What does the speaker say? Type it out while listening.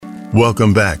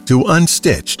Welcome back to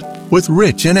Unstitched with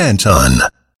Rich and Anton.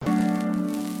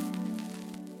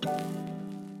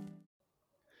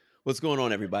 What's going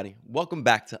on, everybody? Welcome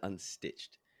back to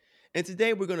Unstitched. And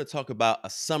today we're going to talk about a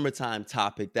summertime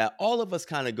topic that all of us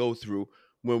kind of go through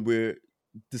when we're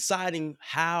deciding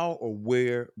how or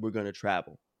where we're going to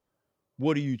travel.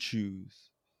 What do you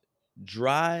choose?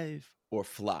 Drive or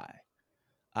fly?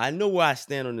 I know where I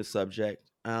stand on this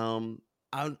subject.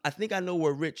 I think I know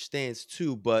where Rich stands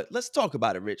too, but let's talk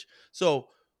about it, Rich. So,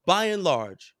 by and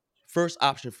large, first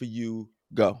option for you,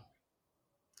 go.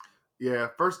 Yeah,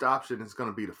 first option is going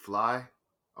to be to fly,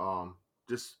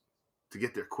 just to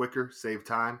get there quicker, save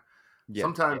time. Yeah,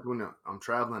 Sometimes when I'm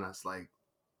traveling, it's like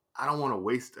I don't want to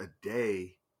waste a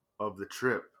day of the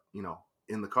trip,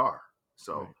 in the car.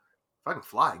 So right. if I can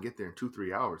fly and get there in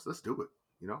 2-3 hours, let's do it.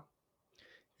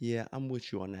 Yeah, I'm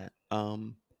with you on that.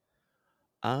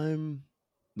 I'm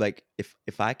like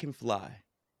if I can fly,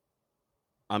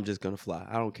 I'm just gonna fly.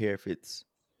 I don't care if it's,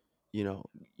 you know,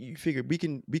 you figure we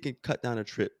can cut down a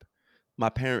trip. My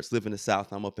parents live in the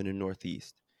South, I'm up in the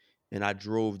Northeast, and I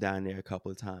drove down there a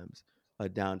couple of times,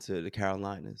 down to the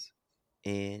Carolinas.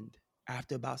 And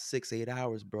after about 6, 8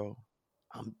 hours, bro,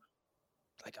 I'm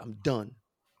I'm done.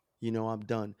 I'm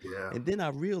done. Yeah, And then I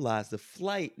realized the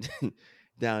flight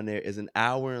down there is an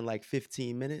hour and like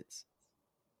 15 minutes.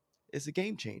 It's a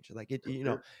game changer. Like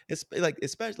it's like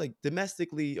especially like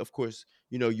domestically, of course,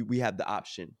 we have the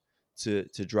option to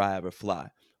drive or fly.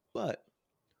 But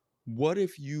what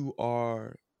if you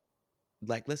are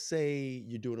like, let's say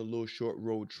you're doing a little short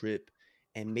road trip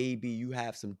and maybe you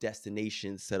have some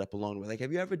destinations set up along the way. Like,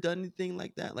 have you ever done anything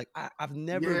like that? Like I've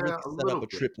never really yeah, a set up little a bit.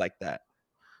 trip like that.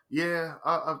 Yeah,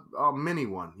 a mini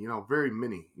one, very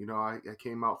mini. I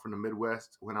came out from the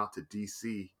Midwest, went out to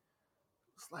DC.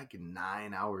 It's like a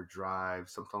 9-hour drive,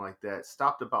 something like that.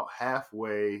 Stopped about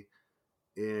halfway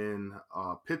in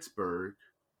Pittsburgh.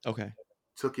 Okay.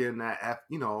 Took in that app,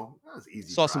 that was an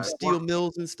easy Saw some drive. steel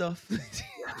mills and stuff.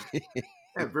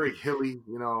 Yeah, very hilly,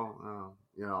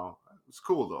 it's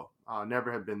cool though.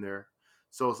 Never had been there,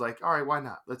 so it's like, all right, why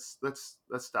not? Let's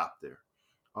stop there.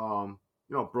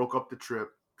 Broke up the trip,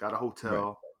 got a Right.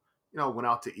 hotel, went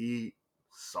out to eat,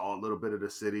 saw a little bit of the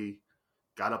city,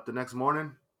 got up the next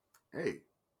morning. Hey,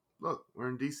 look, we're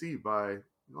in DC by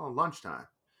lunchtime.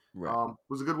 Right.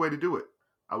 Was a good way to do it.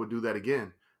 I would do that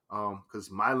again. Because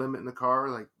my limit in the car,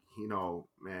 like,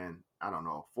 man, I don't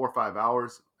know, 4 or 5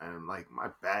 hours, and like my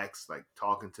back's like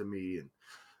talking to me, and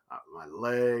my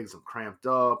legs, I'm cramped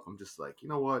up. I'm just like, you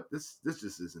know what, this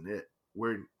just isn't it.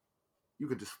 Where you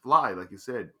could just fly, like you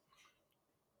said,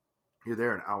 you're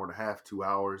there an hour and a half, 2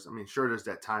 hours. I mean, sure, there's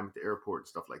that time at the airport and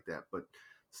stuff like that, but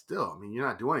still, I mean, you're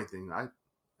not doing anything.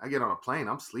 I get on a plane,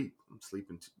 I'm sleep. I'm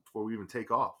sleeping before we even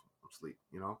take off. I'm sleep.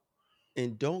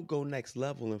 And don't go next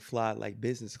level and fly like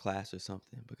business class or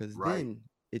something, because Right. then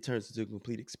it turns into a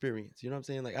complete experience. You know what I'm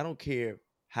saying? Like, I don't care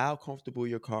how comfortable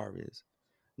your car is.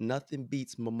 Nothing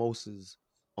beats mimosas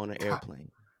on an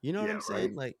airplane. You know what Yeah. I'm Right.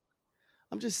 saying? Like,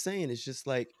 I'm just saying, it's just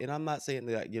like, and I'm not saying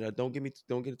that, don't get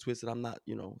it twisted. I'm not,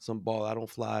 some ball. I don't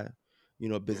fly,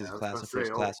 Yeah. business I was class gonna or say,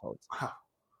 first oh, class all the time.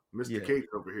 Mr. Yeah. Cake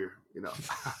over here.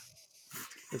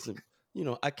 Listen,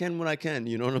 I can when I can,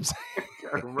 you know what I'm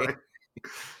saying? Right.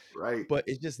 Right. But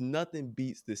it's just nothing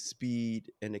beats the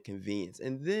speed and the convenience.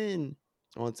 And then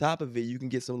on top of it, you can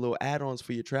get some little add-ons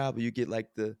for your travel. You get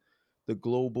like the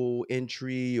global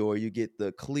entry, or you get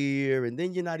the clear, and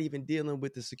then you're not even dealing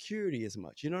with the security as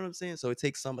much. You know what I'm saying? So it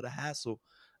takes some of the hassle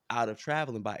out of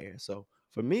traveling by air. So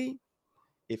for me,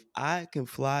 if I can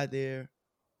fly there,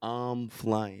 I'm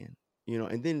flying.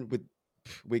 And then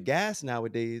with gas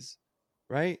nowadays,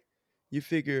 right? You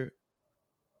figure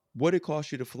what it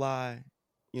costs you to fly,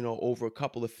 over a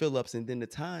couple of fill ups, and then the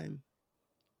time,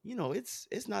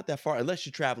 it's not that far unless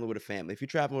you're traveling with a family. If you're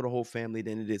traveling with a whole family,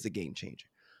 then it is a game changer.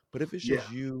 But if it's Yeah.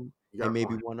 just you You got and a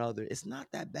maybe point. one other, it's not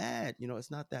that bad.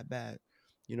 It's not that bad.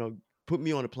 You know, put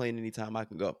me on a plane anytime I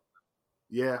can go.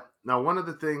 Yeah. Now, one of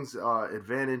the things,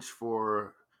 advantage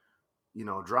for,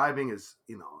 driving is,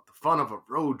 the fun of a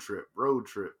road trip.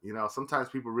 Sometimes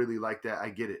people really like that. I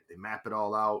get it. They map it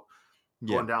all out.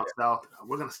 Yeah, Going down south,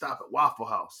 we're going to stop at Waffle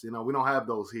House. We don't have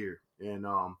those here. And,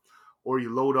 or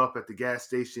you load up at the gas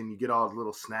station, you get all the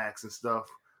little snacks and stuff,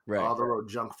 right. all the little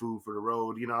junk food for the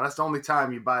road. That's the only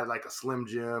time you buy like a Slim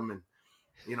Jim and,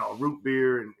 a root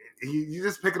beer, and you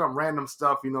just picking up random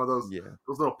stuff, Yeah.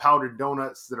 those little powdered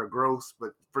donuts that are gross.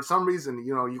 But for some reason,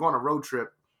 you go on a road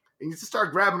trip and you just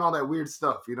start grabbing all that weird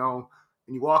stuff, and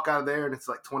you walk out of there and it's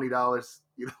like $20,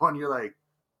 and you're like,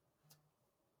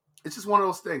 it's just one of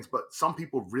those things. But some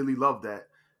people really love that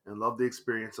and love the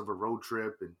experience of a road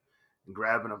trip, and and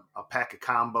grabbing a pack of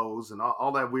combos and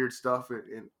all that weird stuff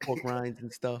and Pork rinds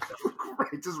and stuff.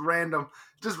 right, just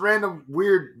random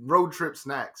weird road trip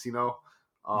snacks,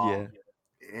 Yeah.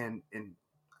 And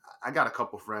I got a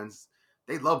couple friends.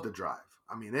 They love to drive.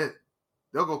 I mean,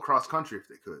 they'll go cross country if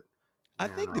they could. I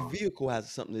And think the vehicle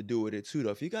has something to do with it too, though.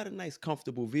 If you got a nice,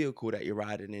 comfortable vehicle that you're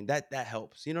riding in, that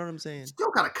helps. You know what I'm saying? still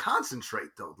gotta concentrate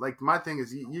though. Like my thing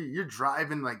is, you're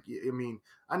driving. Like I mean,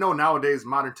 I know nowadays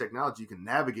modern technology you can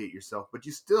navigate yourself, but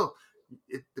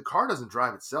the car doesn't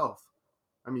drive itself.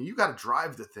 I mean, you got to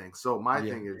drive the thing. So my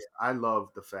Yeah. thing is, I love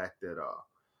the fact that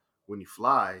when you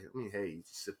fly, I mean, hey, you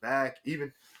sit back.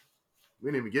 Even we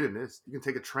didn't even get in this. You can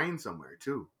take a train somewhere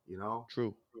too.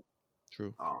 True.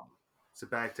 Um, sit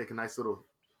back, take a nice little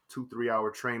 2-3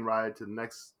 hour train ride to the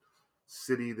next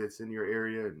city that's in your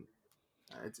area, and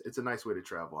it's a nice way to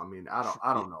travel. I mean, I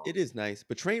don't know. It is nice,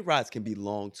 but train rides can be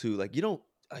long too. Like you don't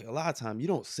like a lot of time you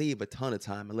don't save a ton of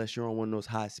time unless you're on one of those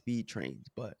high speed trains.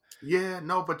 But Yeah,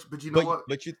 no, but you know what?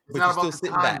 but It's you're not still about the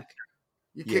sitting time. back.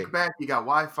 You Yeah. kick back. You got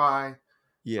Wi-Fi.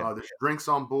 Yeah. There's drinks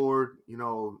on board.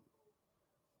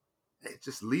 It's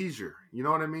just leisure. You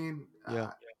know what I mean?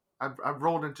 Yeah. I've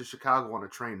rolled into Chicago on a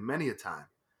train many a time,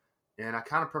 and I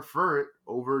kind of prefer it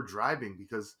over driving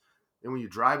because then when you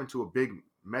drive into a big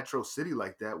metro city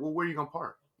like that, well, where are you gonna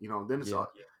park? Then it's Yeah.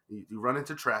 you run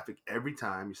into traffic every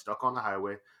time. You're stuck on the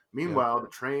highway. Yeah. Meanwhile, the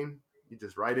train, you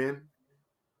just right in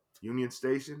Union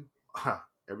Station,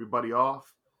 everybody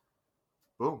off,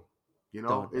 boom.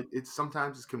 Done. It's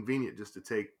sometimes it's convenient just to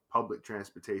take public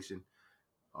transportation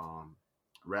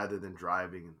rather than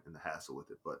driving and the hassle with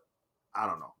it. But I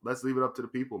don't know. Let's leave it up to the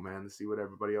people, man, to see what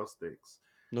everybody else thinks.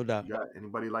 No doubt. You got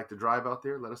anybody like to drive out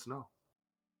there? Let us know.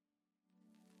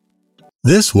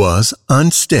 This was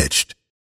Unstitched.